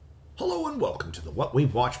Hello and welcome to the What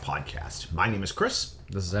We've Watched podcast. My name is Chris.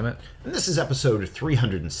 This is Emmett. And this is episode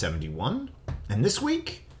 371. And this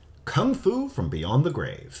week, Kung Fu from Beyond the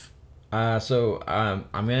Grave. I'm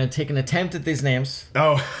going to take an attempt at these names.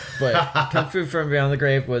 Oh. But Kung Fu from Beyond the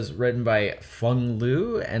Grave was written by Feng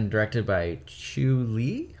Liu and directed by Chu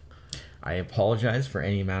Li. I apologize for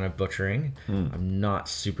any amount of butchering. I'm not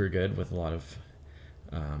super good with a lot of,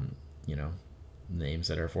 names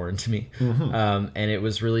that are foreign to me. And it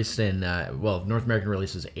was released in, North American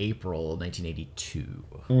release was April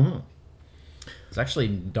 1982. It's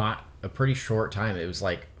actually not a pretty short time. It was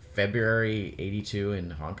like February 82 in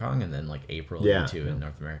Hong Kong and then like April 82 in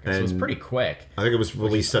North America. So it was pretty quick. I think it was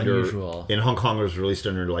released under, unusual. In Hong Kong it was released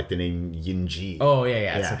under like the name Yinji. Oh,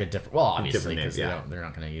 yeah. It's like a different, well, obviously, because they're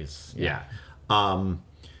not going to use,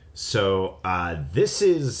 This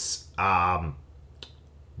is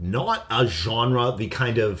not a genre, the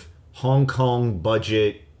kind of Hong Kong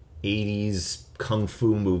budget 80s kung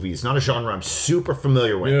fu movies. Not a genre I'm super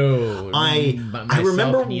familiar with. No, I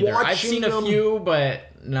remember neither. watching I've seen a few, but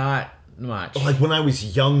not much. Like when I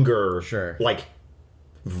was younger, sure. Like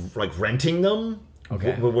renting them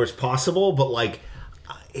was possible, but like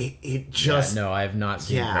it just... no, I've not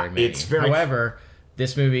seen very many. However,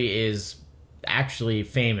 this movie is actually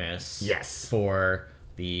famous for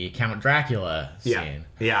the Count Dracula scene.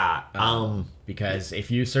 Because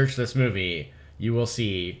if you search this movie, you will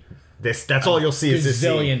see that's all you'll see is this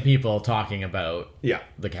zillion scene. People talking about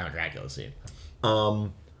the Count Dracula scene.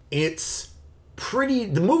 It's pretty...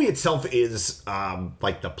 The movie itself is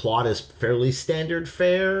like the plot is fairly standard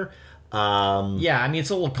fare. It's a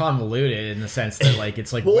little convoluted in the sense that like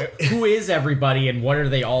it's like who is everybody and what are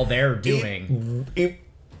they all there doing?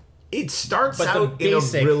 It starts but out the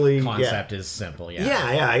basic in a really concept is simple.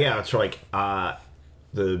 It's like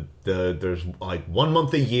there's like 1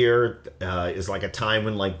 month a year is like a time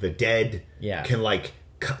when like the dead can like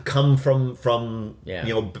come from come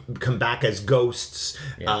back as ghosts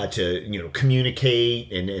to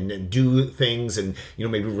communicate and do things and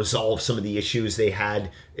maybe resolve some of the issues they had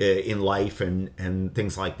in life and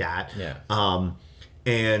things like that.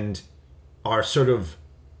 And our sort of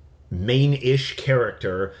main-ish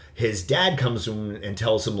character, his dad comes to him and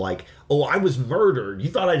tells him like, oh, I was murdered. You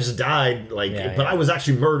thought I just died, but I was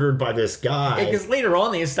actually murdered by this guy. Because later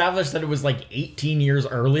on they established that it was like 18 years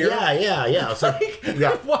earlier. It's like,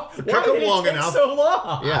 why did it take so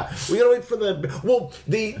long? We gotta wait for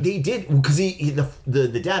they did, because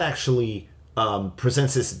the dad actually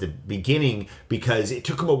presents this at the beginning because it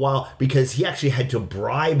took him a while because he actually had to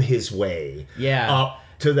bribe his way up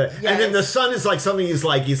to the, and then the son is like something he's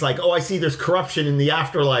like, oh, I see there's corruption in the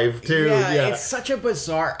afterlife too. It's such a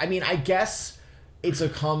bizarre, I guess it's a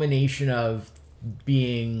combination of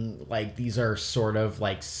being like, these are sort of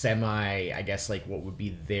like semi, I guess like what would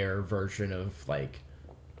be their version of like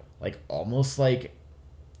almost like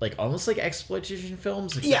exploitation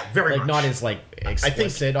films. Very much. Not as like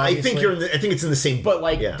explicit. I think it's in the same. But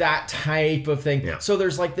that type of thing. Yeah. So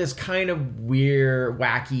there's like this kind of weird,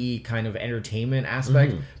 wacky kind of entertainment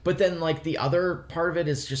aspect. But then like the other part of it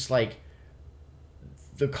is just like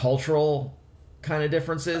the cultural kind of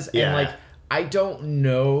differences. And like I don't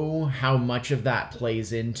know how much of that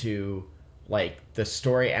plays into like the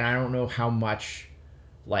story, and I don't know how much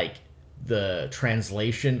like the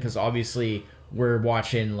translation, because obviously we're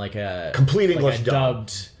watching like a complete English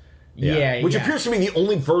dubbed, which appears to be the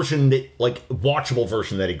only version that like watchable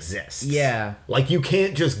version that exists. Like you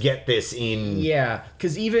can't just get this in.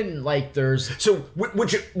 Because even like there's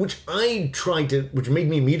which made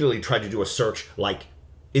me immediately try to do a search. Like,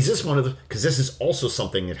 is this one of the? Because this is also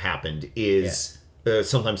something that happened. Is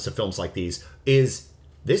sometimes to films like these, is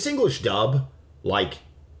this English dub like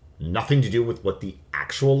nothing to do with what the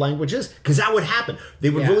actual language is? Because that would happen.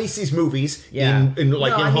 They would release these movies in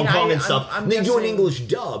Hong Kong and stuff, and they do an English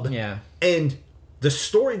dub. And the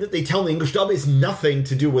story that they tell in the English dub is nothing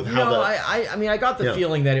to do with how I got the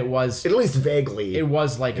feeling that it was, at least vaguely, it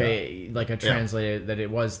was like a translated, that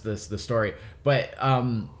it was the story. But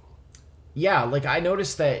like I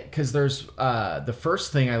noticed that because there's the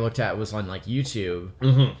first thing I looked at was on like YouTube,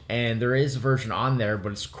 and there is a version on there,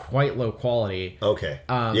 but it's quite low quality.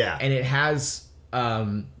 And it has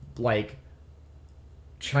like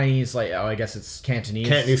Chinese, like I guess it's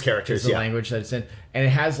Cantonese characters, is the language that it's in, and it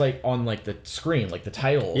has like on like the screen, like the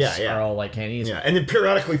titles are all like Cantonese, and then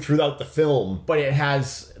periodically throughout the film, but it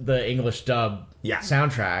has the English dub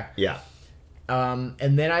soundtrack,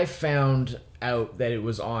 and then I found out that it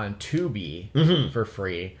was on Tubi for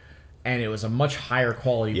free, and it was a much higher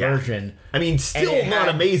quality version. Still not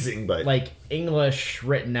amazing, but like English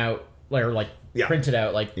written out, or like printed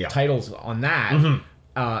out, like titles on that.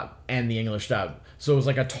 and the English dub. So it was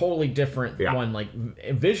like a totally different one. Like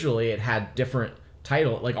visually, it had different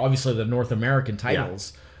title. Like obviously the North American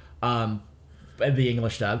titles, and the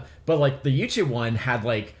English dub. But like the YouTube one had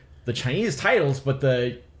like the Chinese titles, but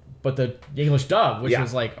the English dub, which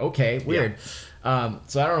was like, okay, weird. So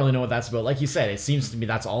I don't really know what that's about. Like you said, it seems to me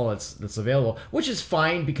that's all that's available, which is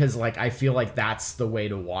fine because like I feel like that's the way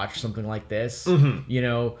to watch something like this. Mm-hmm. You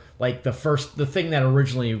know, like the thing that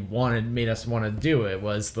originally made us want to do it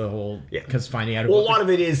was the whole because finding out. Well, a lot of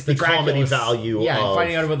it is the comedy value. Yeah,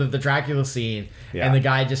 finding out about the Dracula scene and the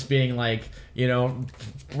guy just being like, you know,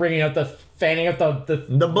 fanning out the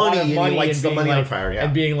money and he lights the money on fire,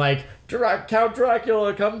 and being like, Count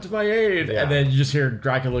Dracula, come to my aid. Yeah. And then you just hear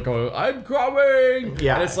Dracula go, I'm coming.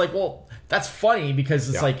 Yeah. And it's like, well, that's funny because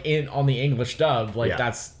it's like on the English dub, like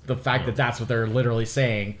that's the fact that that's what they're literally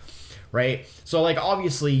saying, right? So like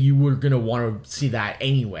obviously you were gonna want to see that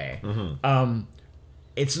anyway. Mm-hmm.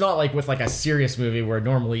 It's not like with like a serious movie where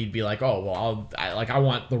normally you'd be like, oh well, I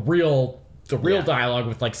want the real dialogue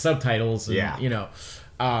with like subtitles. And, you know.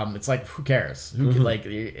 It's like, who cares? Who can, like,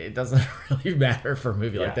 it doesn't really matter for a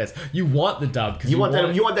movie like this. You want the dub because you want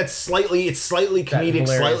that slightly comedic,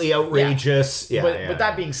 slightly outrageous. But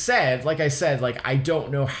that being said, like I said, like I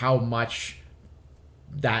don't know how much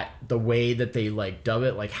that the way that they like dub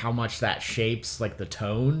it, like how much that shapes like the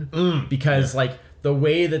tone, because like the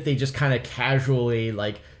way that they just kind of casually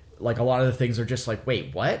like a lot of the things are just like,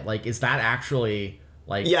 wait, what? Like, is that actually?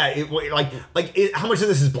 Like, how much of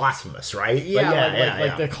this is blasphemous, right?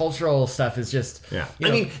 Like the cultural stuff is just. Yeah,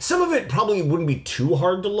 I mean, some of it probably wouldn't be too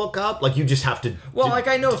hard to look up. Like, you just have to. Well, like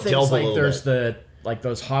I know things like there's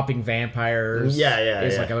those hopping vampires.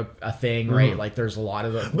 Is like a thing, right? Like, there's a lot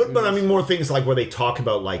of them. But I mean, more things like where they talk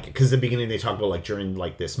about like because in the beginning they talk about like during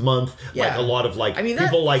like this month, like a lot of like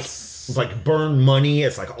people like burn money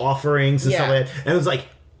as like offerings and stuff like that, and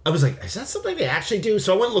I was like, is that something they actually do?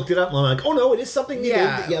 So I went and looked it up, and I'm like, oh no, it is something they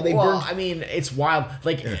did. Yeah, they burned. I mean, it's wild.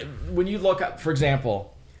 Like, when you look up, for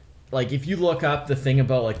example, like, if you look up the thing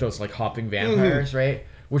about, like, those, like, hopping vampires, right?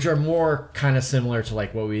 Which are more kind of similar to,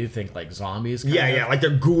 like, what we think, like, zombies. Like they're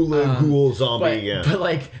ghoul zombie, But,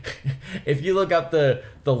 like, if you look up the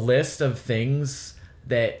list of things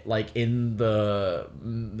that, like, in the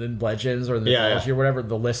legends or the mythology or whatever,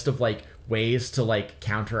 the list of, like, ways to like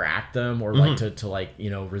counteract them or like to like, you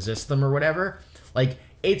know, resist them or whatever, like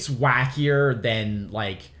it's wackier than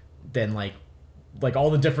all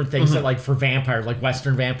the different things that like for vampires, like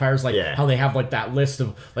Western vampires, like how they have like that list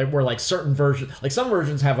of like where like certain versions, like some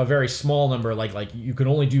versions have a very small number, like you can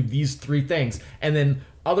only do these 3 things, and then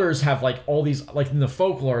others have like all these, like in the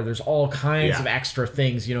folklore there's all kinds of extra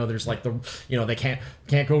things, you know, there's like the, you know, they can't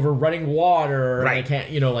go over running water, or they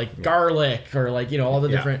can't, you know, like garlic, or like, you know, all the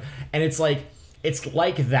different, and it's like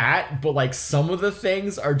that, but like some of the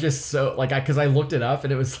things are just so like, because I looked it up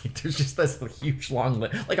and it was like there's just this huge long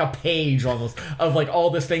list, like a page almost of like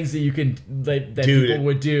all the things that you can that people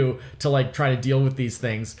would do to like try to deal with these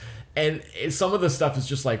things, and some of the stuff is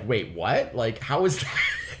just like, wait, what? Like, how is that?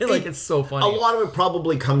 Like, it's so funny. A lot of it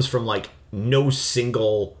probably comes from like no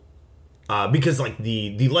single because like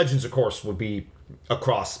the legends of course would be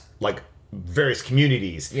across like various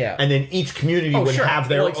communities, and then each community would have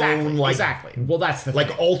their own like well, that's the like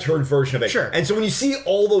thing. Altered version of it, and so when you see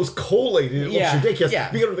all those collated, it looks ridiculous.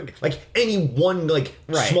 Because like any one like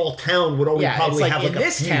small town would only probably have like in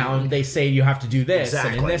this town they say you have to do this,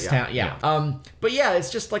 and in this town but it's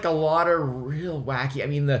just like a lot of real wacky. I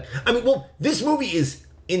mean well, this movie is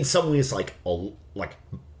in some ways like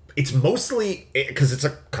it's mostly, because it's a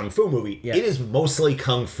kung fu movie, it is mostly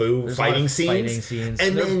kung fu fighting scenes,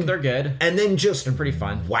 and they're good, and then just they're pretty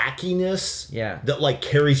fun wackiness that like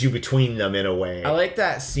carries you between them in a way. I like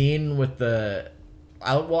that scene with I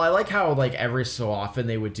like how like every so often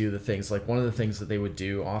they would do the things, like one of the things that they would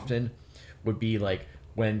do often would be like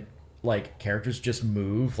when like characters just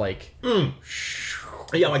move like they're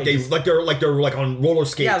on roller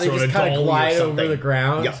skates, they or just kind of glide over the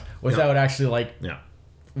ground without actually like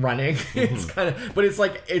running. It's kind of, but it's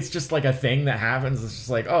like, it's just like a thing that happens. It's just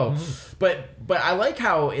like, but I like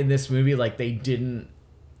how in this movie, like they didn't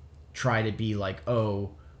try to be like,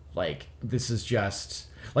 oh, like this is just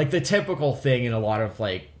like the typical thing in a lot of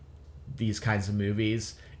like these kinds of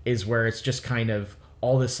movies is where it's just kind of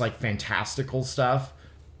all this like fantastical stuff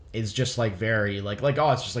is just like very like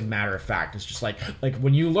oh, it's just like matter of fact. It's just like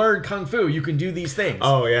when you learn kung fu, you can do these things.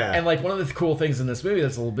 Oh yeah. And like one of the cool things in this movie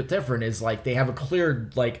that's a little bit different is like they have a clear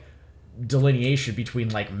like delineation between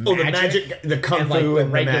like magic, the kung fu, and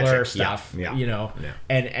and regular magic stuff, you know,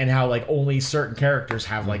 and how like only certain characters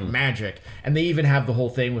have like magic, and they even have the whole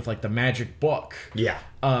thing with like the magic book,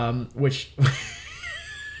 which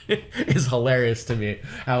is hilarious to me.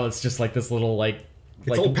 How it's just like this little like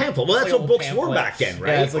it's a little pamphlet. Well, that's what books were back then,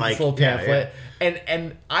 right? Yeah, it's like this little pamphlet.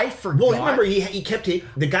 And I forgot. Well, remember he kept it.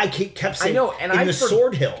 The guy kept saying, I know, and in the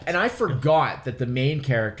sword hilt. And I forgot that the main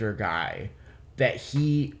character guy, that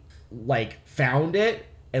he like found it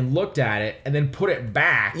and looked at it and then put it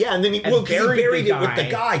back. Yeah, and then he buried it with the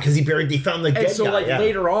guy because he found the dead guy. And so like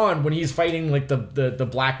later on when he's fighting like the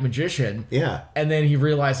black magician, and then he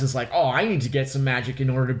realizes like, oh, I need to get some magic in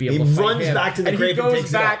order to be able to fight him. He runs back to the grave and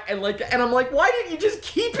takes it up. And I'm like, why didn't you just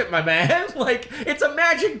keep it, my man? Like, it's a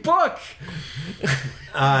magic book.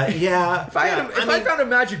 If I found a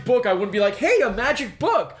magic book, I wouldn't be like, hey, a magic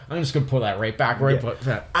book. I'm just gonna put that right back where I put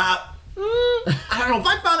that. I don't know. If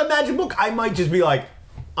I found a magic book, I might just be like,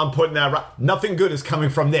 I'm putting that right. Nothing good is coming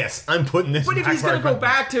from this. I'm putting this. But if he's gonna go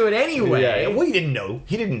back to it anyway, well, he didn't know.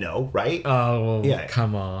 He didn't know, right? Oh,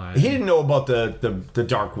 come on. He didn't know about the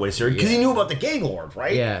Dark Wizard because he knew about the Gang Lord,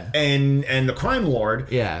 right? Yeah, and the Crime Lord.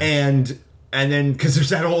 Yeah, and then because there's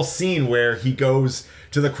that whole scene where he goes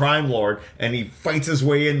to the Crime Lord and he fights his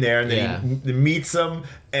way in there and then he meets him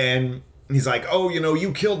and he's like, oh,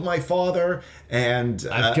 you killed my father and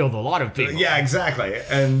I've killed a lot of people. Yeah, exactly.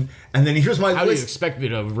 And then here's my list. How do you expect me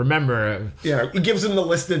to remember? Yeah, he gives him the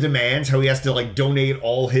list of demands, how he has to like donate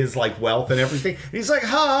all his like wealth and everything. And he's like,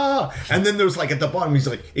 ha. And then there's like at the bottom, he's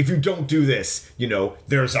like, if you don't do this,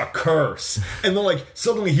 there's a curse. And then like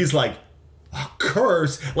suddenly he's like, a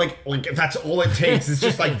curse? Like if that's all it takes, it's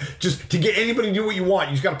just like just to get anybody to do what you want,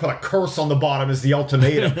 you just got to put a curse on the bottom as the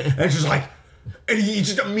ultimatum. And it's just like. And he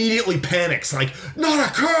just immediately panics, like, not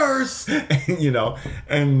a curse, and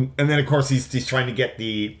then of course he's trying to get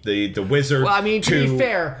the wizard. Well, I mean, to be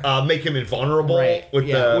fair, make him invulnerable, right?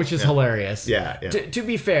 Which is hilarious. Yeah. To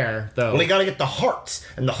be fair, though, well, you got to get the hearts,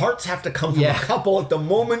 and the hearts have to come from a couple at the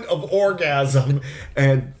moment of orgasm,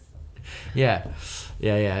 and yeah,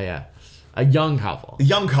 a young couple,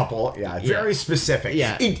 very specific.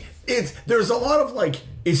 Yeah, there's a lot of like.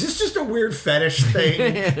 Is this just a weird fetish thing?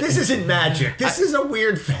 This isn't magic. This is a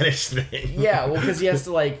weird fetish thing. Yeah, well, because he has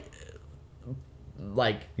to like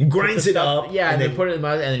he grinds it up. Yeah, and then put it in the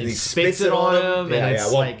mouth, and then he spits it on him. Yeah, and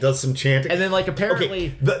it's like does some chanting. And then like apparently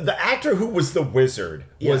the actor who was the wizard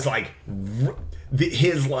was like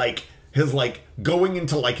his going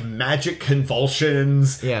into like magic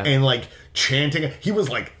convulsions and like chanting. He was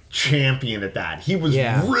like champion at that. He was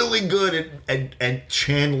really good at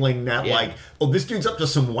channeling that like, oh, this dude's up to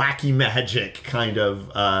some wacky magic kind of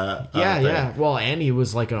thing. Well, and he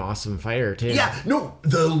was like an awesome fighter too.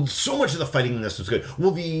 So much of the fighting in this was good.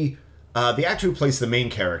 Well, the actor who plays the main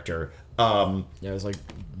character it was like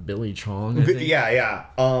Billy Chong, I think.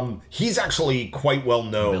 He's actually quite well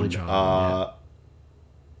known. Billy Chong,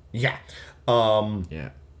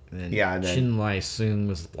 and then Chin Lai Soon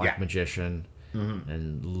was the black magician. Mm-hmm.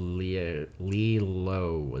 And Lee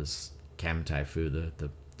Lo was Cam Tai Fu, the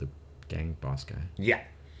gang boss guy.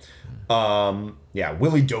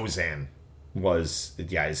 Willie Dozan was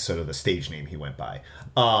is sort of the stage name he went by.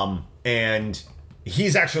 And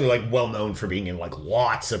he's actually like well known for being in like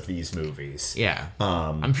lots of these movies. Yeah.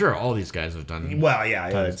 I'm sure all these guys have done. Well,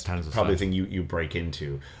 it's tons of probably stuff. a thing you break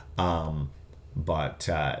into. But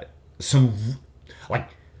some like.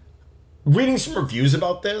 Reading some reviews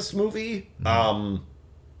about this movie,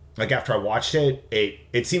 like after I watched it,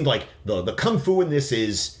 it seemed like the kung fu in this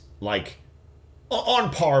is like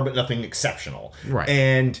on par, but nothing exceptional. Right.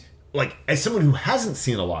 And like as someone who hasn't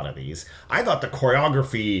seen a lot of these, I thought the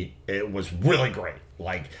choreography it was really great.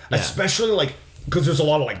 Like especially like because there's a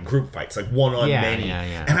lot of like group fights, like one on many,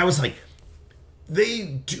 and I was like,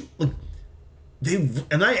 they do like. And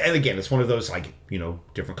again, it's one of those like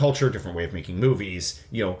different culture, different way of making movies.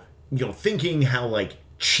 Thinking how like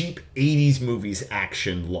cheap 80s movies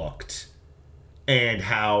action looked and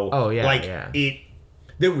how you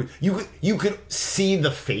could see the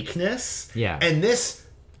fakeness. Yeah. And this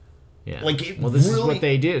this is what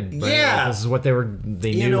they did. This is what they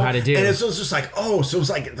knew how to do. And it was just like, so it was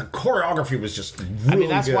like the choreography was just really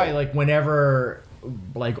that's good. why like whenever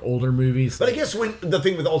like older movies. But I guess when the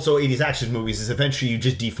thing with also 80s action movies is eventually you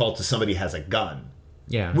just default to somebody has a gun.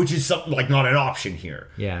 Yeah. Which is something like not an option here.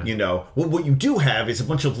 Yeah. What you do have is a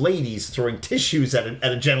bunch of ladies throwing tissues at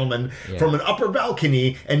a gentleman from an upper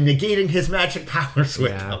balcony and negating his magic powers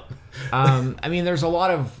with them. I mean, there's a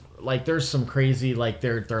lot of like there's some crazy like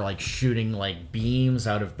they're like shooting like beams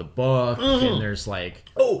out of the book and there's like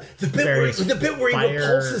the bit where he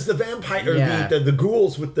repulses the vampire or the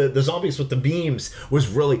ghouls with the zombies with the beams was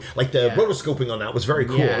really like the rotoscoping on that was very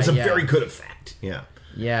cool. It was a very good effect. Yeah.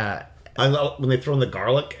 Yeah. I love when they throw in the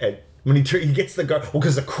garlic When he gets the garlic,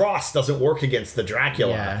 because the cross doesn't work against the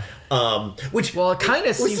Dracula. Which it kind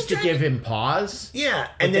of seems to give him pause. Yeah,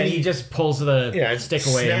 and then he just pulls the stick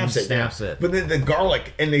away and snaps it. But then the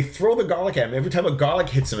garlic, and they throw the garlic at him. Every time a garlic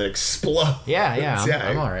hits him, it explodes. Yeah,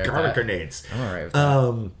 I'm all right. Garlic grenades. I'm all right with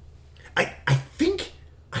that. I think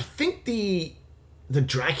the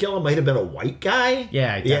Dracula might have been a white guy.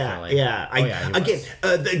 Yeah, definitely. Again,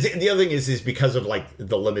 the other thing is because of like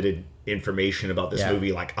the limited information about this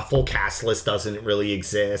movie, like a full cast list doesn't really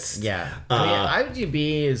exist.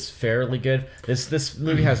 IMDb is fairly good. This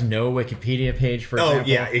movie has no Wikipedia page, for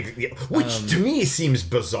example. Which to me seems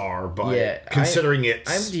bizarre, but considering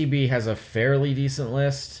IMDb has a fairly decent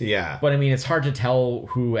list. Yeah, but I mean, it's hard to tell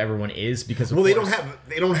who everyone is because they don't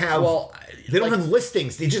have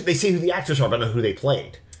listings. They say who the actors are, but not who they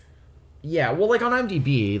played. Yeah, well, like on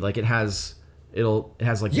IMDb, like it has like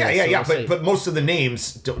but most of the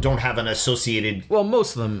names don't have an associated. Well,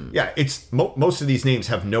 most of them. Yeah, it's most of these names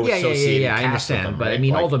have no associated. I understand, them, but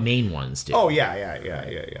right? all the main ones do. Oh yeah.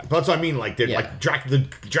 But that's what I mean. Like they're like the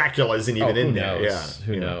Dracula isn't even in there. Yeah,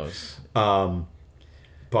 who knows?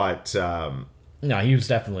 But no, he was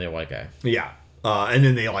definitely a white guy. Yeah, and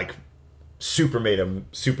then they like made him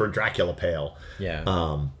super Dracula pale. Yeah.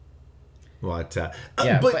 But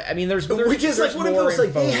I mean, there's which is like one of those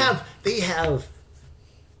info. like they have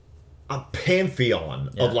a pantheon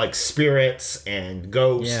of like spirits and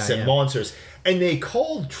ghosts and monsters, and they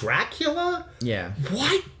call Dracula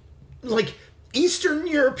what, like Eastern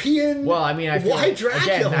European. Well, I mean, I feel why like,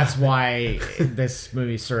 Dracula? Again, that's why this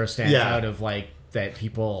movie sort of stands out of like that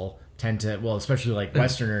people tend to, well, especially like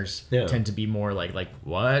Westerners tend to be more like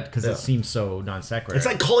what, because it seems so non sequitur. It's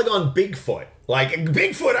like calling on Bigfoot. Like,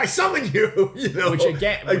 Bigfoot, I summon you. You know, which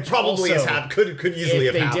probably also, could easily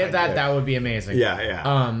have happened. If they did that, that would be amazing.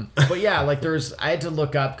 Yeah. But yeah, like I had to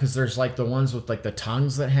look up because there's like the ones with like the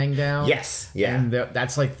tongues that hang down. Yes. Yeah. And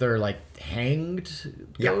that's like they're like hanged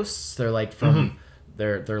ghosts. They're like from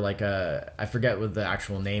they're like I forget what the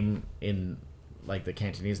actual name in like the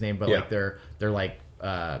Cantonese name, but like they're like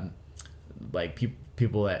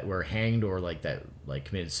people that were hanged or like that like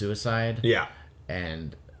committed suicide. Yeah.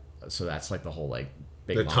 And so that's like the whole like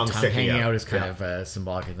big the long tongue hanging out is kind of of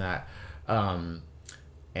symbolic of that.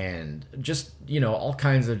 And just, all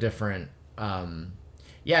kinds of different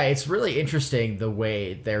it's really interesting the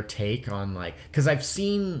way their take on like, because I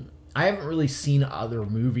haven't really seen other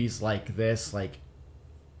movies like this, like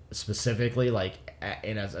specifically like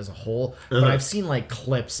as a whole, but I've seen like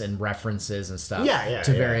clips and references and stuff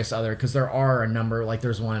to various other, because there are a number, like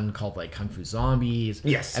there's one called like Kung Fu Zombies,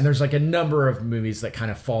 and there's like a number of movies that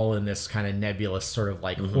kind of fall in this kind of nebulous sort of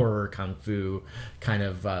like horror kung fu kind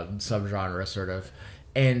of subgenre sort of,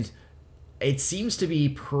 and it seems to be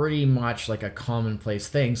pretty much like a commonplace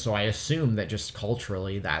thing, so I assume that just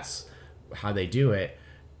culturally that's how they do it,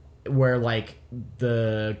 where like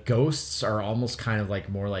the ghosts are almost kind of like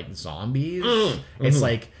more like zombies. It's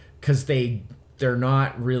like, because they're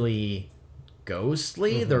not really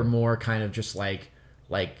ghostly, they're more kind of just like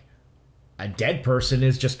a dead person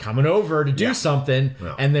is just coming over to do something,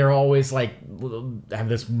 and they're always like have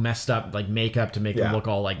this messed up like makeup to make them look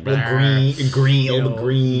all like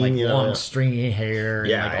green, like long stringy hair,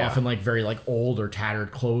 and like often like very like old or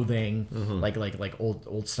tattered clothing, like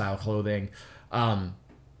old style clothing.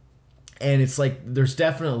 And it's like there's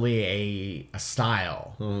definitely a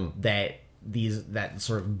style that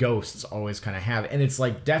sort of ghosts always kind of have, and it's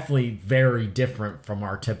like definitely very different from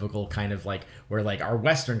our typical kind of like, where like our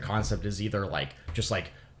Western concept is either like just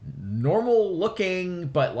like normal looking,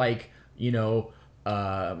 but like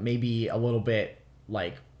maybe a little bit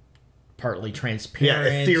like partly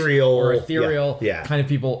transparent, ethereal kind of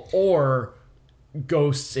people, or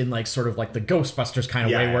ghosts in like sort of like the Ghostbusters kind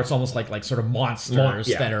of way, where it's almost like sort of monsters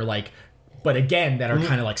that are like, but again, that are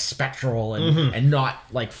kind of like spectral and not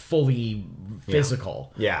like fully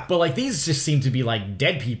physical. But like these just seem to be like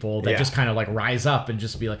dead people that just kind of like rise up and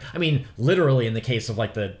just be like, I mean, literally in the case of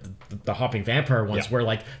like the hopping vampire ones, where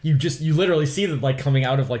like you literally see them like coming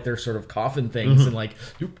out of like their sort of coffin things and like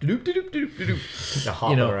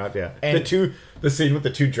hopping around. And the scene with the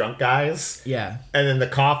two drunk guys. Yeah. And then the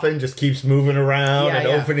coffin just keeps moving around and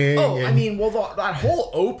opening. Oh, I mean, well, that whole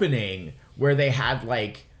opening where they had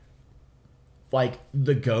like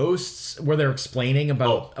the ghosts, where they're explaining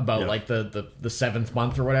about like the 7th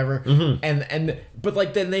month or whatever. But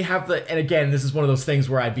like then they have and again, this is one of those things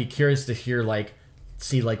where I'd be curious to hear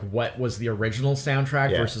see what was the original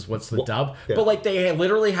soundtrack versus what's the dub. But like they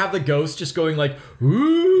literally have the ghost just going like,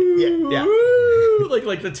 ooh,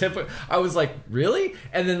 like the tip. I was like, really?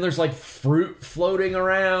 And then there's like fruit floating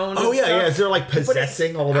around. Oh yeah. Is they're like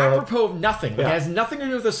possessing all the. Apropos of nothing. Like, it has nothing to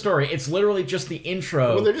do with the story. It's literally just the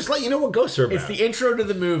intro. Well, they're just letting you know what ghosts are about. It's the intro to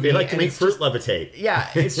the movie. They like to make fruit levitate. Yeah,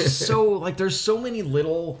 it's just so like there's so many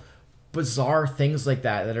little bizarre things like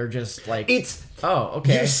that are just like it's. Oh,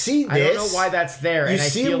 okay. You see this. I don't know why that's there. You and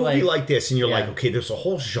see I feel a movie like this, and you're like, okay, there's a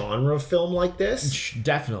whole genre of film like this.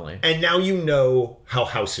 Definitely. And now you know how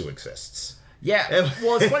Hausu exists. Yeah.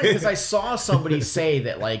 Well, it's funny because I saw somebody say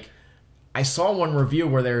that, like, I saw one review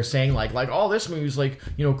where they were saying like, oh, this movie's like,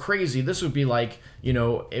 crazy. This would be like,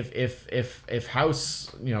 if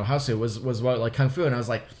Hausu was what, like Kung Fu, and I was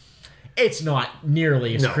like, it's not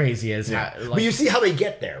nearly as crazy as but you see how they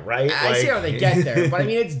get there, right? I see how they get there, but I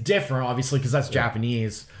mean it's different obviously because that's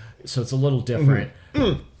Japanese, so it's a little different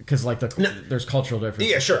because there's cultural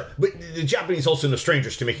differences. Yeah, sure, but the Japanese also no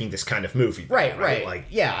strangers to making this kind of movie, right? Like,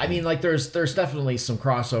 yeah, I mean, like there's definitely some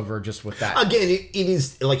crossover just with that. Again, it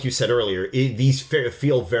is like you said earlier. These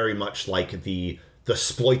feel very much like the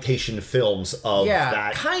exploitation films of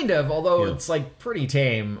that kind of, although it's like pretty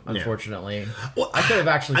tame, unfortunately. Well, I could have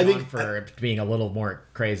actually gone for it being a little more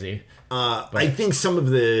crazy. I think some of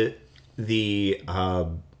the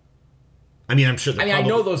I mean, I'm sure. I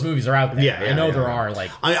know those movies are out there. Yeah, I know there are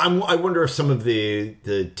like. I wonder if some of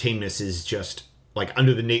the tameness is just like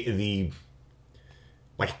under the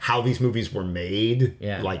like how these movies were made.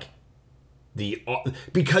 Yeah. Like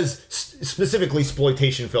because specifically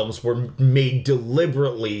exploitation films were made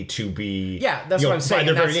deliberately to be that's what I'm saying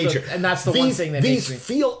by their very nature, and that's the one thing that these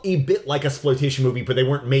feel a bit like exploitation movie, but they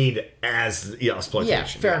weren't made as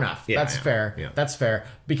exploitation. Fair enough. That's fair. That's fair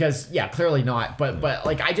because clearly not. But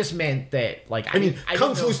like I just meant that like I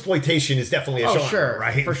Kung Fu exploitation is definitely a genre, sure,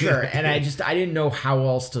 right? For sure. And I didn't know how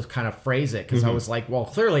else to kind of phrase it because I was like, well,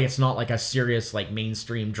 clearly it's not like a serious like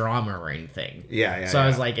mainstream drama or anything. So I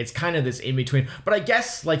was like, it's kind of this in between. But I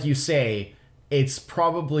guess like you say, it's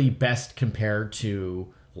probably best compared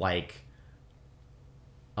to like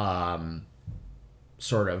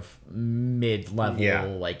sort of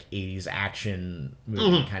mid-level like 80s action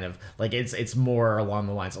movie kind of like it's more along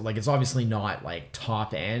the lines of like it's obviously not like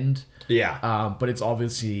top end but it's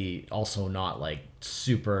obviously also not like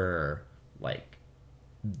super like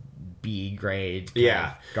B grade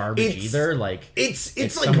garbage either. Like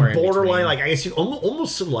it's like borderline like I guess you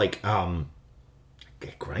almost some like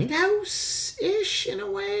Grindhouse-ish in a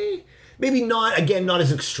way. Maybe not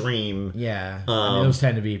as extreme. Yeah. I mean, those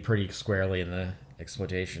tend to be pretty squarely in the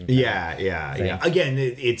exploitation. Yeah. Again,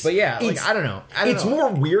 it's... But yeah, like, I don't know. It's more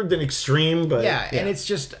weird than extreme, but... Yeah, and it's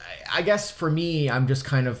just... I guess for me, I'm just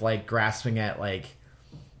kind of, like, grasping at, like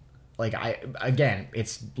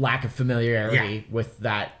it's lack of familiarity with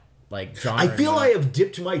that, like, genre. I feel I have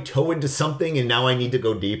dipped my toe into something, and now I need to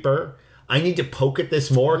go deeper. I need to poke at this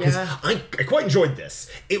more because I quite enjoyed this.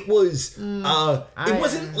 It was it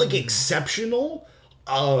wasn't like exceptional,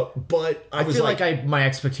 but I was feel like my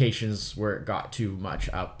expectations got too much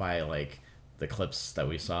up by like the clips that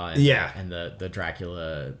we saw and the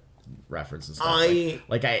Dracula reference and stuff.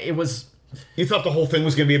 It was. You thought the whole thing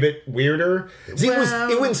was going to be a bit weirder? See,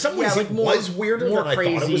 it in some ways, like it was weirder more than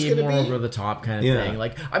crazy, I thought it was going to be. More over the top kind of thing.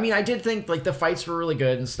 Like, I mean, I did think like the fights were really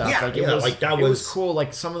good and stuff. It was cool.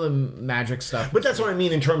 Like some of the magic stuff. But that's what I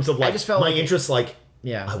mean in terms of like I just felt my interest. Like,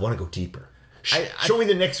 I want to go deeper. Show me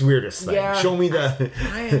the next weirdest thing. Yeah, show me the.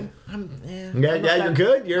 You're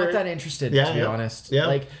good. You're not that interested, to be honest. Yeah,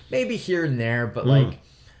 like maybe here and there, but like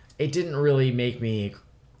it didn't really make me.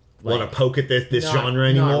 Want to poke at this genre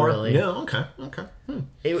anymore? Not really. No, okay.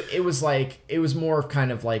 It was more of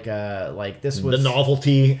kind of like this was the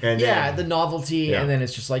novelty and the novelty, and then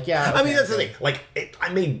it's just like I mean that's the thing. Like I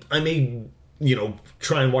may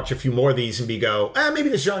try and watch a few more of these and maybe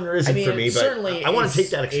this genre isn't for me, but certainly I want to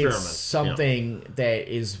take that experiment. It's something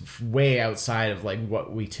that is way outside of like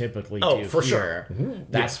what we typically do. For here. Sure,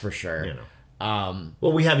 that's for sure.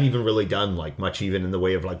 Well, we haven't even really done like much even in the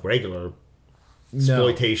way of like regular.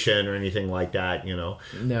 Exploitation or anything like that,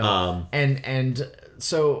 No. And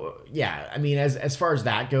so I mean as far as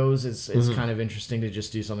that goes, it's kind of interesting to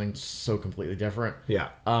just do something so completely different. Yeah.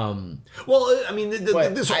 Well, I mean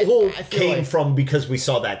this whole came from because we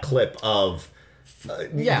saw that clip of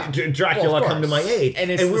Dracula come to my aid, and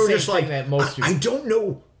we were just like that most people... I don't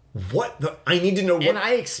know I need to know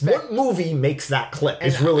what movie makes that clip.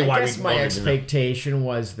 Is really why I guess my expectation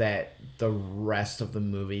was that the rest of the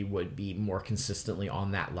movie would be more consistently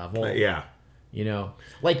on that level. Like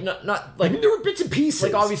not like I mean, there were bits and pieces.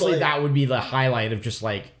 Like obviously that would be the highlight of just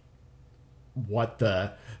like what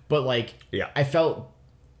the. But like I felt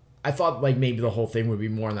I thought like maybe the whole thing would be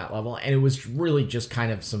more on that level, and it was really just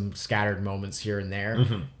kind of some scattered moments here and there,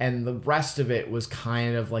 and the rest of it was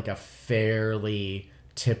kind of like a fairly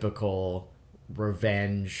typical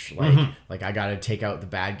revenge, like I gotta take out the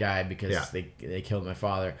bad guy because they killed my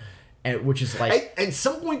father. And which is like at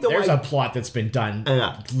some point though, there's a plot that's been done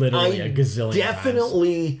literally a gazillion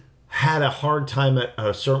definitely times. Had a hard time at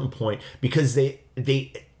a certain point because they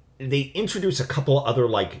introduce a couple other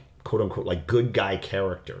like quote unquote like good guy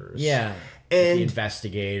characters. Yeah. And the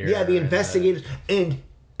investigator. Yeah, the investigators. And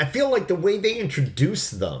I feel like the way they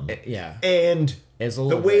introduce them. Yeah. And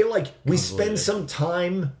the way like we spend convoluted. some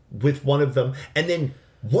time with one of them and then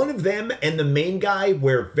one of them and the main guy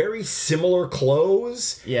wear very similar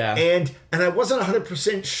clothes. Yeah. And I wasn't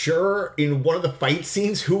 100% sure in one of the fight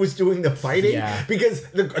scenes who was doing the fighting. Yeah. Because,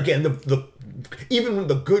 the even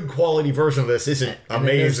the good quality version of this isn't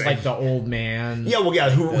amazing. There's like the old man. Yeah, well,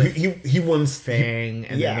 yeah, who he wins. Fang,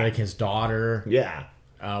 and then like his daughter. Yeah.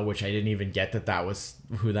 Which I didn't even get that was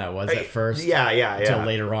who that was at first. Yeah. Until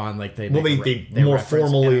later on, like they more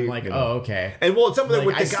formally. And I'm like, oh, okay. And well, some of them like,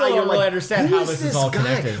 with the I guy, still don't really understand who how this is all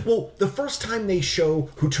connected. Well, the first time they show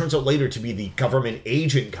who turns out later to be the government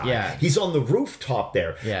agent guy, he's on the rooftop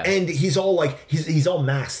there, and he's all like he's all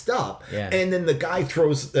masked up, and then the guy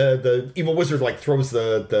throws the evil wizard like throws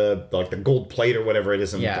the like the gold plate or whatever it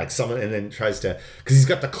is, and like summon, and then tries to because he's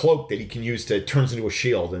got the cloak that he can use to turns into a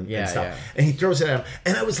shield and stuff, and he throws it at him,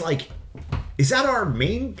 and I was like, is that our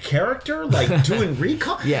main character like doing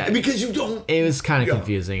recon? Because you don't. It was kind of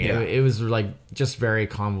confusing. It was like just very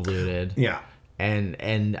convoluted. Yeah. And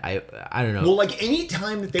I don't know. Well, like any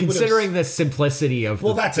time that they considering the simplicity of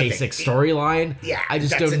the basic storyline, I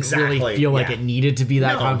just don't really feel like it needed to be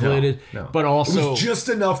that convoluted. No. But also, it was just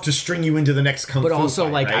enough to string you into the next kung fu But also,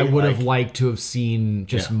 fight, like right? I would have liked to have seen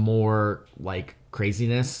just more like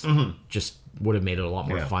craziness. Just would have made it a lot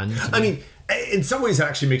more fun. I mean, in some ways, it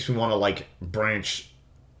actually makes me want to like branch,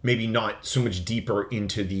 maybe not so much deeper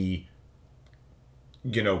into the,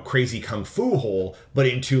 crazy kung fu hole, but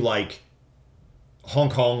into like Hong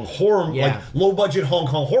Kong horror, like low budget Hong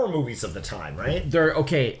Kong horror movies of the time, right?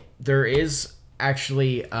 There is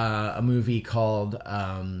actually a movie called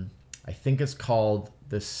I think it's called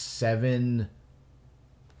The Seven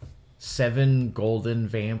Golden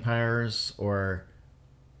Vampires or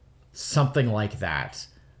something like that.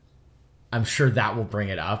 I'm sure that will bring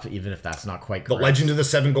it up, even if that's not quite correct. The Legend of the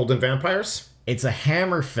Seven Golden Vampires? It's a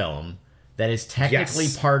Hammer film that is technically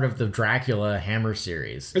part of the Dracula Hammer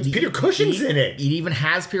series. It's Peter Cushing's in it. It even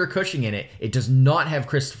has Peter Cushing in it. It does not have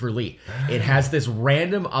Christopher Lee. It has this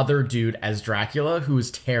random other dude as Dracula who is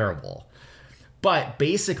terrible. But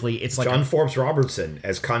basically, it's like John Forbes Robertson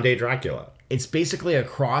as Conde Dracula. It's basically a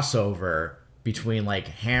crossover between like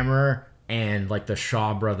Hammer and like the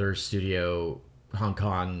Shaw Brothers studio Hong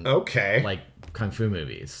Kong like kung fu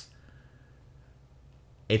movies.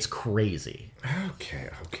 It's crazy. Okay,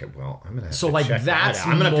 well, I'm gonna have so to like check that's that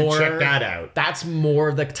out. I'm gonna more, have to check that out. That's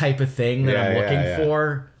more the type of thing that I'm looking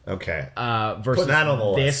for. Okay. Versus that on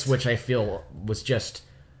the this, list. which I feel was just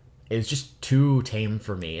too tame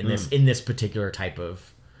for me in this particular type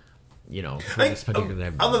of this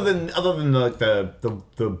particular type other than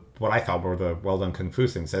the what I thought were the well done kung fu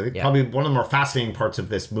things. I think probably one of the more fascinating parts of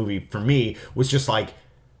this movie for me was just like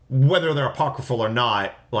whether they're apocryphal or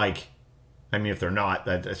not. Like, I mean, if they're not,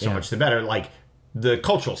 that's so much the better. Like the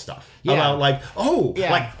cultural stuff about like,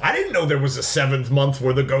 like I didn't know there was a 7th month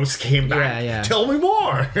where the ghost came back. Tell me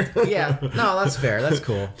more. No, that's fair. That's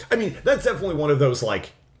cool. I mean, that's definitely one of those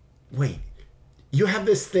like, wait. You have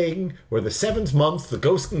this thing where the 7th month, the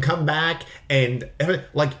ghost can come back and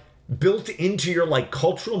like built into your like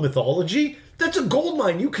cultural mythology. That's a gold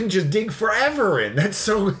mine you can just dig forever in. That's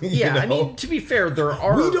so, I mean, to be fair, we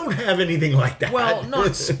don't have anything like that. Well,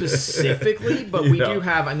 not specifically, but we do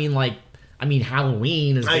have,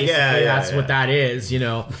 Halloween is basically, that's what that is, We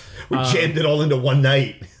jammed it all into one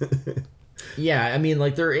night. I mean,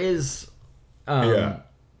 like there is,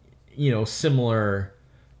 similar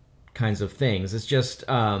kinds of things. It's just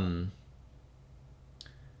like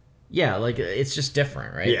it's just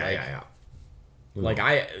different, right? Like like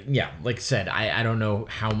I said, I don't know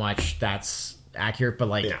how much that's accurate, but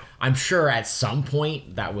like I'm sure at some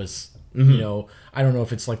point that was I don't know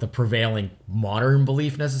if it's like the prevailing modern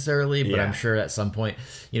belief necessarily, but I'm sure at some point,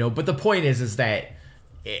 but the point is that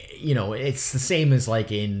it's the same as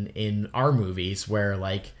like in our movies where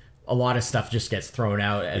like a lot of stuff just gets thrown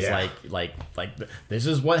out as like this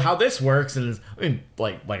is how this works, and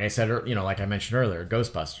like I said, like I mentioned earlier,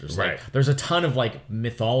 Ghostbusters. Like, there's a ton of like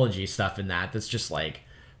mythology stuff in that's just like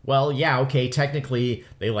well, yeah, okay, technically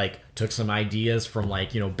they like took some ideas from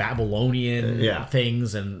like, Babylonian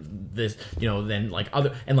things and this, then like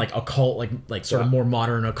other and like occult, like sort of more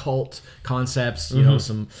modern occult concepts,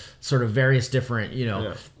 some sort of various different,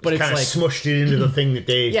 but it's kind of like smushed it into the thing that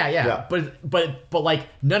they but like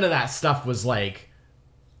none of that stuff was like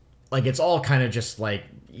it's all kind of just like,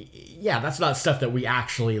 that's not stuff that we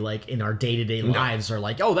actually like in our day-to-day lives are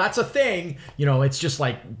like, oh, that's a thing. It's just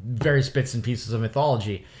like various bits and pieces of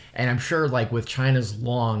mythology. And I'm sure like with China's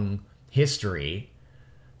long history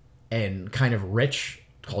and kind of rich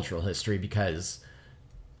cultural history, because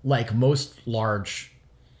like most large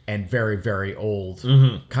and very, very old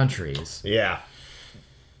countries,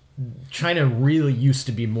 China really used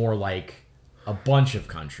to be more like a bunch of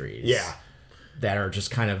countries that are just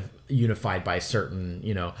kind of unified by certain,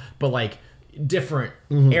 but like different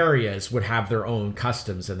areas would have their own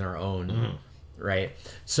customs and their own right.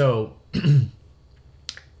 So when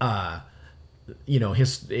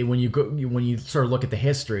you sort of look at the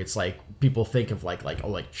history, it's like people think of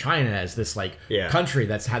like China as this like country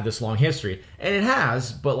that's had this long history, and it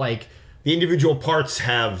has, but like the individual parts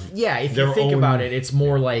have if you think about it, it's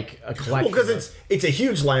more like a collection. Well, because it's a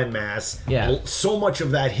huge landmass. So much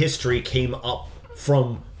of that history came up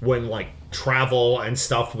from when like travel and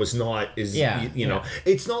stuff was not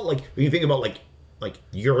it's not like when you think about like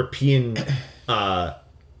European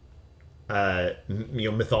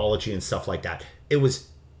mythology and stuff like that, it was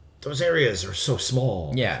those areas are so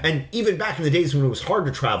small. And even back in the days when it was hard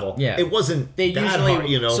to travel, it wasn't that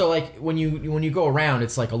usually hard, So like when you go around,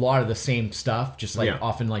 it's like a lot of the same stuff, just like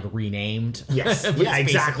often like renamed. Yes. But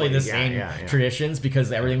it's basically the same traditions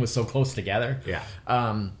because everything was so close together.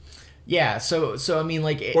 So I mean,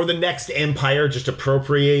 like, or the next empire just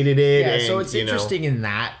appropriated it. Yeah, so it's interesting in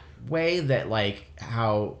that way that like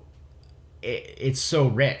how it's so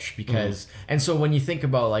rich because, and so when you think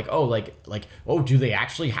about like do they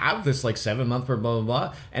actually have this like 7-month blah blah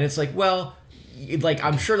blah, and it's like, well, like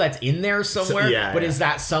I'm sure that's in there somewhere, but is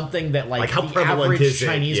that something that like how the average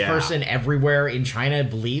Chinese Yeah. person everywhere in China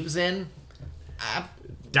believes in?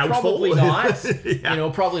 Doubtful. Probably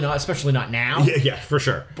not. Probably not, especially not now. Yeah, for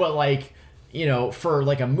sure. But like, for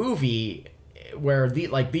like a movie where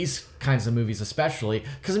these kinds of movies especially,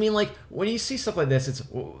 because I mean, like when you see stuff like this, it's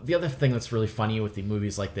the other thing that's really funny with the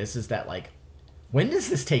movies like this is that like, when does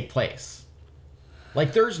this take place?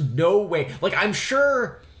 Like, there's no way. Like, I'm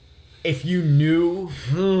sure if you knew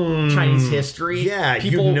Chinese history,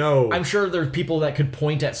 I'm sure there's people that could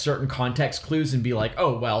point at certain context clues and be like,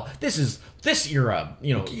 oh well, this is this era,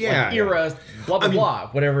 era, blah blah blah,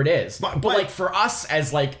 whatever it is. But like for us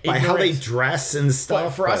as like by how they dress and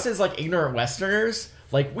stuff, for us as like ignorant Westerners,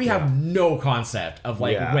 like we have no concept of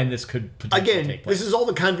like when this could potentially take place. This is all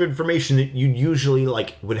the kind of information that you usually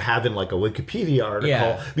like would have in like a Wikipedia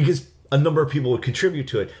article because a number of people would contribute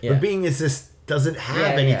to it. But being as this doesn't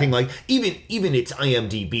have anything like even its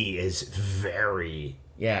IMDb is very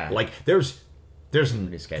like there's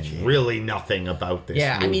really nothing about this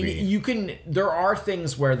movie. I mean there are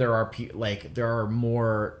things where there are there are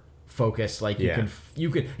more focused, like you can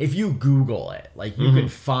if you Google it, like you can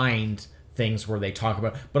find things where they talk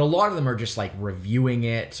about, but a lot of them are just like reviewing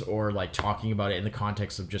it or like talking about it in the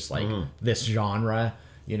context of just like this genre,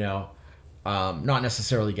 not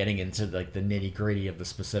necessarily getting into like the nitty gritty of the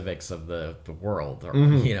specifics of the world or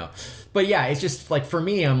but it's just like for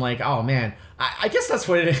me, I'm like, oh man, I guess that's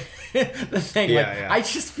what it is. The thing, I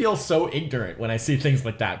just feel so ignorant when I see things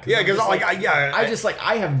like that. Because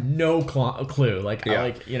I have no clue. Like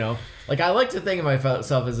I like to think of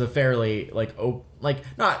myself as a fairly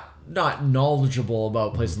not knowledgeable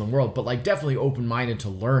about places in the world, but like definitely open-minded to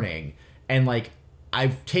learning, and like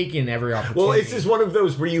I've taken every opportunity. Well, this is one of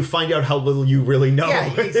those where you find out how little you really know.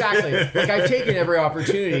 Yeah, exactly. Like I've taken every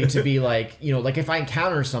opportunity to be like, like if I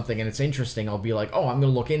encounter something and it's interesting, I'll be like, oh, I'm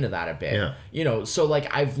going to look into that a bit. Yeah. So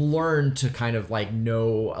like I've learned to kind of like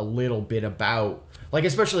know a little bit about, like,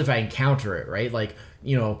 especially if I encounter it, right? Like,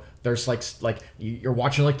 there's like you're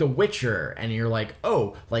watching like The Witcher and you're like,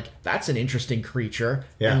 oh, like that's an interesting creature.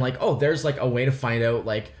 Yeah. And like, oh, there's like a way to find out,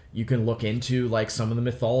 like you can look into like some of the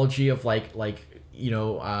mythology of like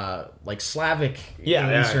Slavic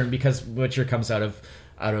Eastern, because Witcher comes out of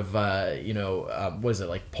what is it,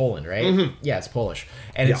 like Poland, right? Mm-hmm. Yeah, it's Polish,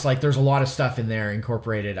 and it's like there's a lot of stuff in there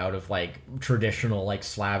incorporated out of like traditional like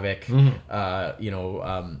Slavic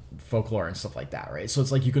folklore and stuff like that, right? So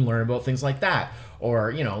it's like you can learn about things like that,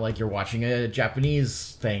 or like you're watching a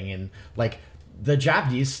Japanese thing and like the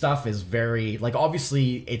Japanese stuff is very like,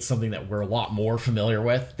 obviously it's something that we're a lot more familiar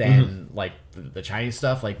with than like the Chinese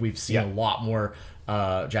stuff. Like we've seen a lot more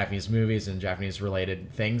Japanese movies and Japanese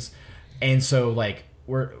related things, and so like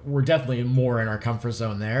we're definitely more in our comfort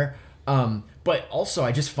zone there. But also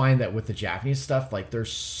I just find that with the Japanese stuff, like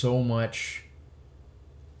there's so much.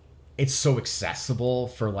 It's so accessible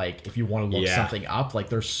for like if you want to look something up. Like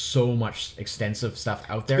there's so much extensive stuff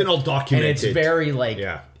out there. It's been all documented, and it's very like.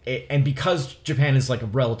 And because Japan is like a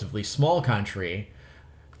relatively small country,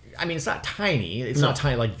 I mean, it's not tiny. It's not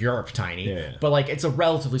tiny like Europe tiny, but like it's a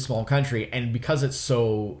relatively small country, and because it's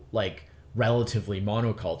so like relatively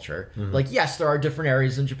monoculture, like yes, there are different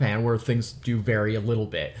areas in Japan where things do vary a little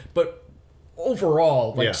bit, but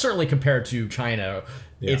overall, like certainly compared to China,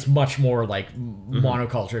 it's much more like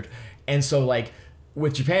monocultured, and so like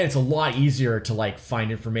with Japan, it's a lot easier to like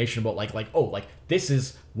find information about like this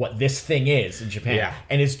is what this thing is in Japan,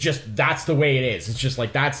 and it's just that's the way it is. It's just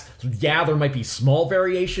like there might be small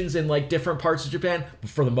variations in like different parts of Japan, but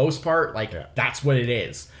for the most part, like that's what it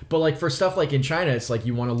is. But like for stuff like in China, it's like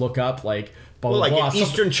you want to look up like. Like in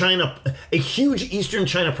Eastern China, a huge Eastern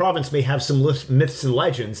China province may have some myths and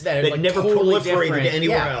legends that like never totally proliferated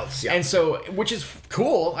anywhere else. And so, which is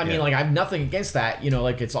cool. I mean, like I have nothing against that. You know,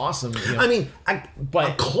 like it's awesome. You know? I mean,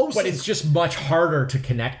 but it's just much harder to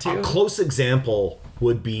connect to. A close example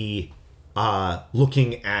would be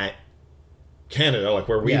looking at Canada, like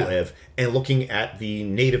where we live, and looking at the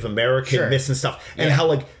Native American myths and stuff, and how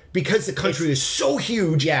like. Because the country is so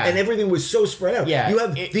huge and everything was so spread out, you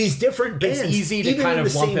have these different bands. It's easy to kind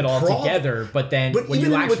of lump it all together, but when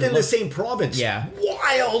even you actually within the same province,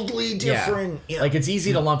 wildly different. Yeah. Like it's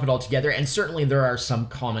easy to lump it all together, and certainly there are some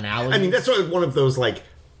commonalities. I mean, that's one of those like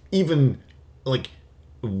even like,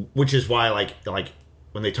 which is why like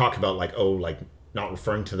when they talk about like not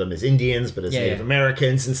referring to them as Indians but as Native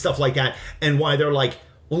Americans and stuff like that, and why they're like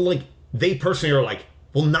they personally are like.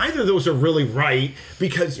 Well, neither of those are really right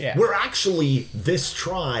because we're actually this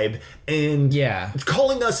tribe, and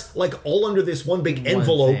calling us like all under this one big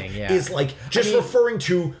envelope is like just referring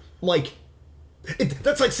to like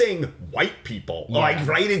that's like saying white people, like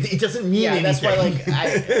right? It doesn't mean anything. That's why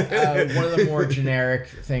like one of the more generic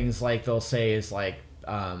things like they'll say is like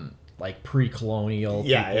pre-colonial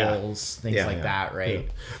peoples, things like that, right?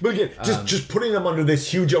 Yeah. But again, just putting them under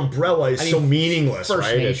this huge umbrella is so meaningless, First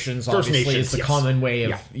right? Nations, obviously, is the common way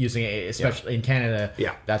of using it, especially in Canada.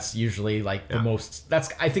 Yeah. That's usually like the most.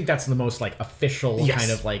 I think that's the most like official kind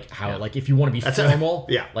of like how like if you want to be formal,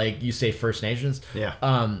 like you say First Nations. Yeah.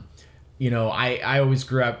 You know, I always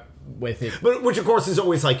grew up with it, but which of course is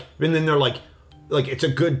always like, and then they're like it's a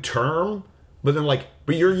good term. But then,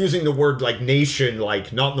 but you're using the word, nation,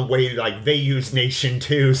 not in the way, they use nation,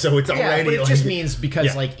 too, so it's already, but it just means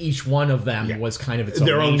because, each one of them was kind of its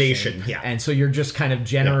own nation. And so you're just kind of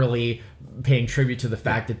generally paying tribute to the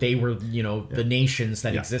fact that they were, the nations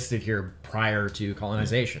that existed here prior to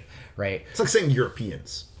colonization, right? It's like saying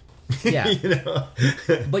Europeans. Yeah.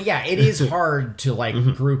 But it is hard to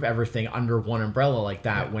group everything under one umbrella like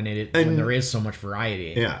that when there is so much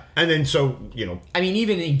variety. Yeah. And then I mean,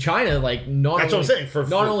 even in China, not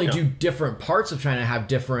only do different parts of China have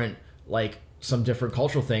different some different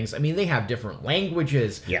cultural things. I mean, they have different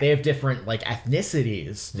languages. Yeah. They have different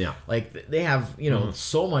ethnicities. Yeah. They have,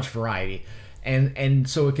 so much variety. And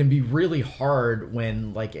so it can be really hard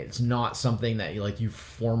when it's not something that you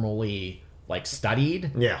formally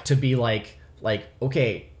studied to be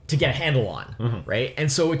okay to get a handle on, right?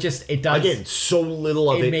 And so it does again so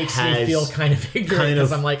little of it makes me feel kind of ignorant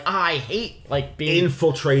because I'm I hate being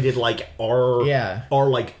infiltrated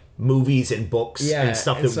our movies and books and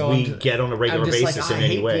stuff that so we get on a regular basis in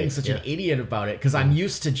any way. I hate being such an idiot about it because I'm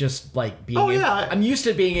used to just being I'm used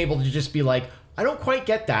to being able to just be I don't quite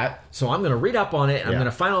get that, so I'm going to read up on it, and I'm going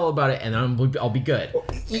to find all about it, and I'll be good.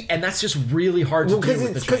 And that's just really hard to do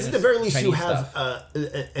with the because at the very least you have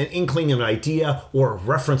an inkling, an idea, or a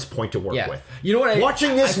reference point to work with. You know what?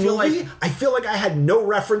 Watching this movie, I feel like I had no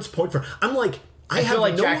reference point for. I feel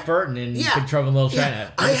like Jack Burton in Big Trouble in Little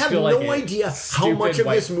China. I have no idea how much of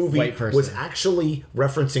this movie was actually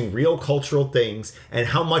referencing real cultural things, and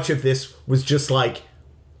how much of this was just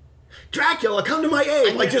Dracula, come to my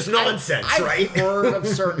aid! Just nonsense, right? I've heard of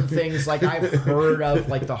certain things, I've heard of,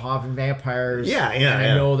 the Hobbit vampires. And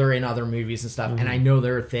I know they're in other movies and stuff, and I know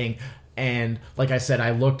they're a thing. And, like I said,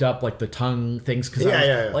 I looked up, the tongue things, because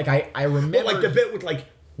I remember... Well, the bit with,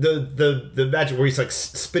 the magic where he's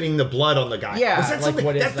spitting the blood on the guy. Yeah, is that something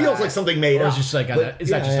that feels like something made up? Just is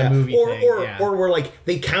that just a movie thing? Or where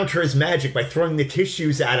they counter his magic by throwing the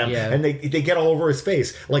tissues at him and they get all over his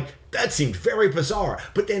face. That seemed very bizarre.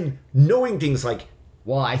 But then knowing things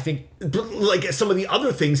well, I think some of the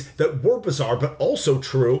other things that were bizarre but also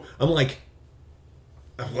true, I'm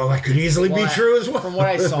well, that could easily be true as well. From what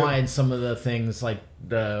I saw in some of the things, like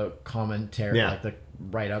the commentary, like the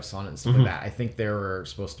write-ups on it and stuff like that, I think they were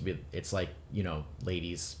supposed to be, it's like,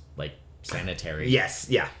 ladies, like, sanitary. Yes,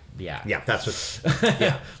 yeah. That's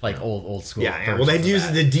what, like old school. Yeah. Well, they'd use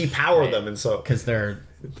it to depower them, and so because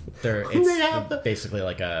it's basically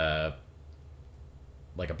like a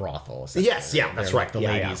brothel. Yes, that's right. Like the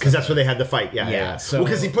ladies, because that's where they had the fight. Yeah. So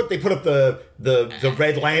because they put up the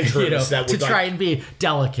red lanterns that would try and be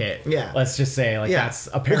delicate. Yeah, let's just say that's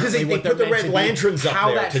apparently what they put the red lanterns up how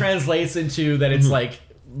there. How that translates into that it's like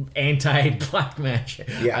anti-black magic.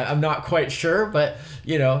 Yeah, I'm not quite sure, but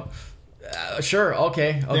sure,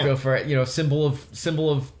 okay, I'll go for it. Symbol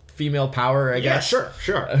of female power, I guess. Yeah,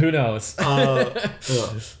 sure. Who knows?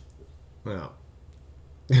 Well,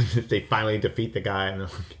 they finally defeat the guy, and they're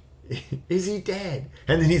like, "Is he dead?"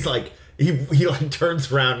 And then he's like, he like turns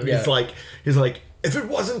around and he's like, "If it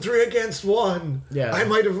wasn't 3 against 1, I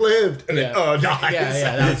might have lived." And then dies.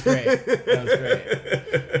 Yeah, that was great.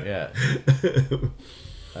 Yeah,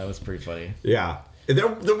 that was pretty funny. Yeah.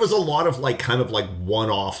 There was a lot of kind of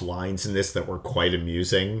one-off lines in this that were quite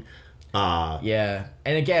amusing. And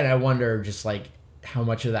again, I wonder just how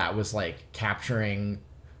much of that was capturing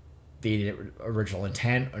the original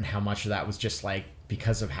intent, and how much of that was just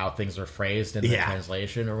because of how things are phrased in the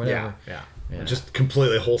translation or whatever. Yeah. Just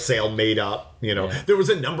completely wholesale made up. There was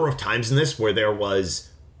a number of times in this where there was,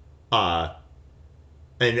 and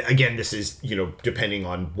again, this is depending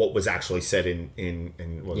on what was actually said in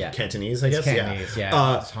Cantonese, I guess. Cantonese,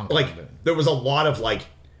 there was a lot of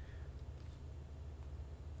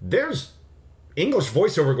there's English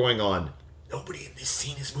voiceover going on. Nobody in this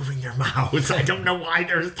scene is moving their mouths. I don't know why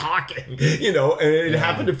they're talking, and it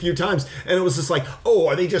happened a few times, and it was just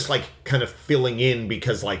are they just kind of filling in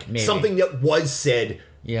because something that was said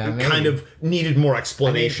kind of needed more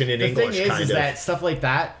explanation in English. The thing is that stuff like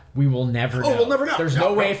that we will never know. We'll never know. There's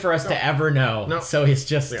no way for us to ever know. No. So it's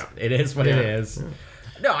just it is what it is. Yeah.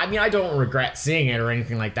 No, I mean, I don't regret seeing it or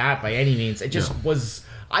anything like that by any means. It just was.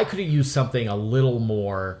 I could have used something a little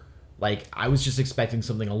more. I was just expecting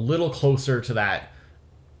something a little closer to that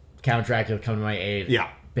Count Dracula Come to My Aid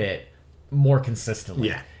bit more consistently.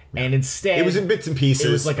 Yeah. And instead... It was in bits and pieces.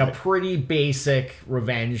 It was a pretty basic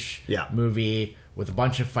revenge movie with a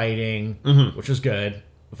bunch of fighting, which was good.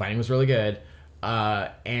 The fighting was really good.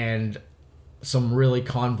 And some really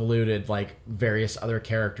convoluted, various other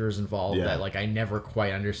characters involved that, I never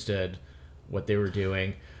quite understood what they were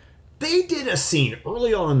doing. They did a scene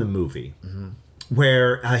early on in the movie...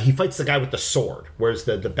 where he fights the guy with the sword, whereas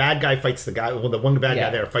the bad guy fights the guy, the one bad guy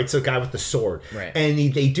there fights the guy with the sword, right? And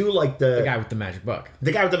they do the guy with the magic book,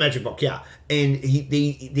 and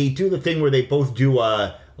they do the thing where they both do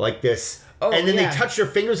this. And then they touch their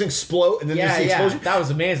fingers and explode, and then there's the explosion. That was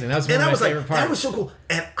amazing. That was one of my favorite parts. That was so cool.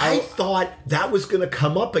 And I thought that was going to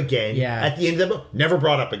come up again at the end of the book. Never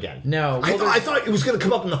brought up again. No. I thought it was going to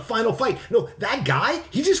come up in the final fight. No, that guy,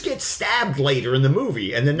 he just gets stabbed later in the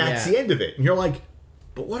movie, and then that's the end of it. And you're like,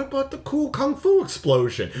 but what about the cool kung fu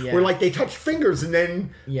explosion? Yeah. Where they touched fingers, and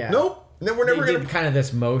then, nope. And then we're never going to... kind of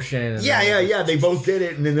this motion. And They both did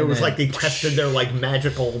it, and then there was they tested their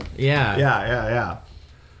magical... Yeah.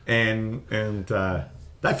 And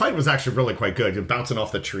that fight was actually really quite good. Bouncing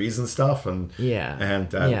off the trees and stuff, and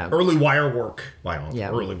early wire work. Well,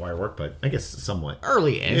 early wire work, but I guess somewhat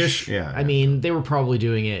early-ish. Yeah. I mean, they were probably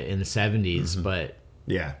doing it in the 70s, but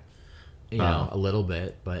a little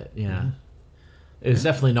bit, but it was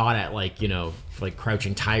definitely not at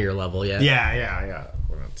Crouching Tiger level yet. Yeah.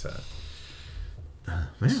 We're not.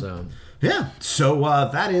 So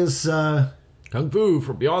that is Kung Fu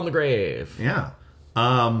from Beyond the Grave. Yeah.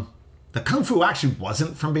 The Kung Fu actually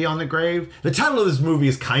wasn't from Beyond the Grave. The title of this movie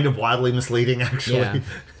is kind of wildly misleading, actually. Yeah.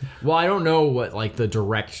 Well, I don't know what the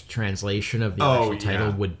direct translation of the actual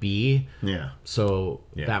title would be. Yeah. So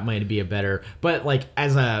that might be a better... But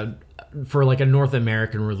for a North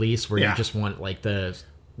American release where you just want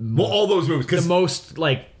all those movies. The most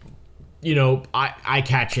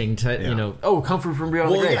eye-catching to, Kung Fu from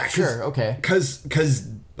Beyond the Grave. Sure, okay. Because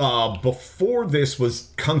before this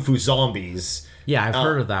was Kung Fu Zombies... Yeah, I've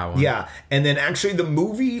heard of that one. Yeah, and then actually the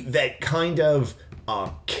movie that kind of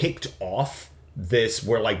kicked off this,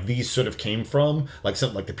 where these sort of came from,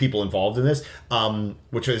 something the people involved in this,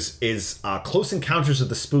 which is Close Encounters of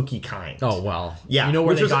the Spooky Kind. Oh well, yeah, you know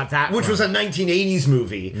where they got that which from. was a 1980s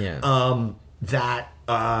movie. Yeah,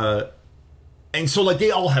 and so they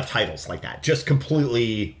all have titles like that, just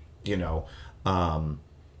completely, kind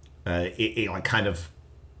of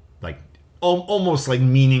almost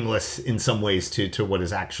meaningless in some ways to what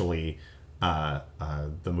is actually the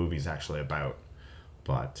movie's actually about,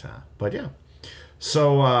 but yeah.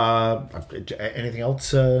 So, anything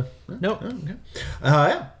else? Nope. Okay.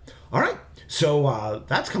 Yeah. All right. So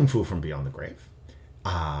that's Kung Fu from Beyond the Grave.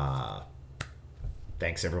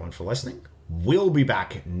 Thanks everyone for listening. We'll be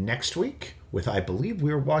back next week with, I believe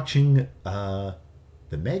we're watching The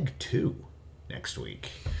Meg 2 next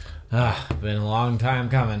week. Been a long time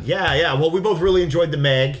coming. Yeah. Well, we both really enjoyed The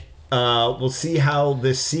Meg. We'll see how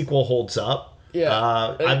this sequel holds up.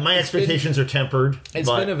 Yeah, my expectations are tempered. It's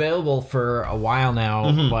been available for a while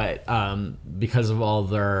now, but because of all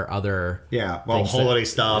their other holiday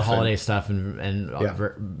stuff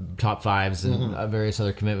and top fives and various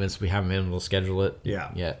other commitments, we haven't been able to schedule it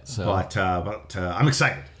yet. So, but I'm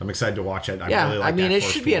excited. I'm excited to watch it. I mean, it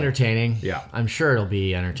should be entertaining. Yeah, I'm sure it'll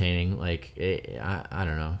be entertaining. Like, I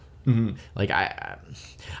don't know. Like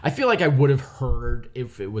I feel like I would have heard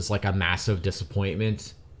if it was like a massive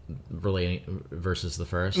disappointment relating versus the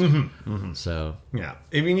first. So yeah,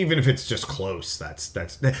 I mean, even if it's just close, that's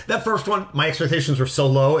that first one. My expectations were so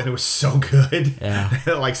low, and it was so good. Yeah,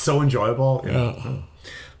 like so enjoyable.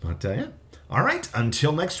 But yeah. All right.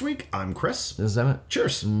 Until next week, I'm Chris. This is Emmett.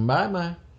 Cheers. Bye.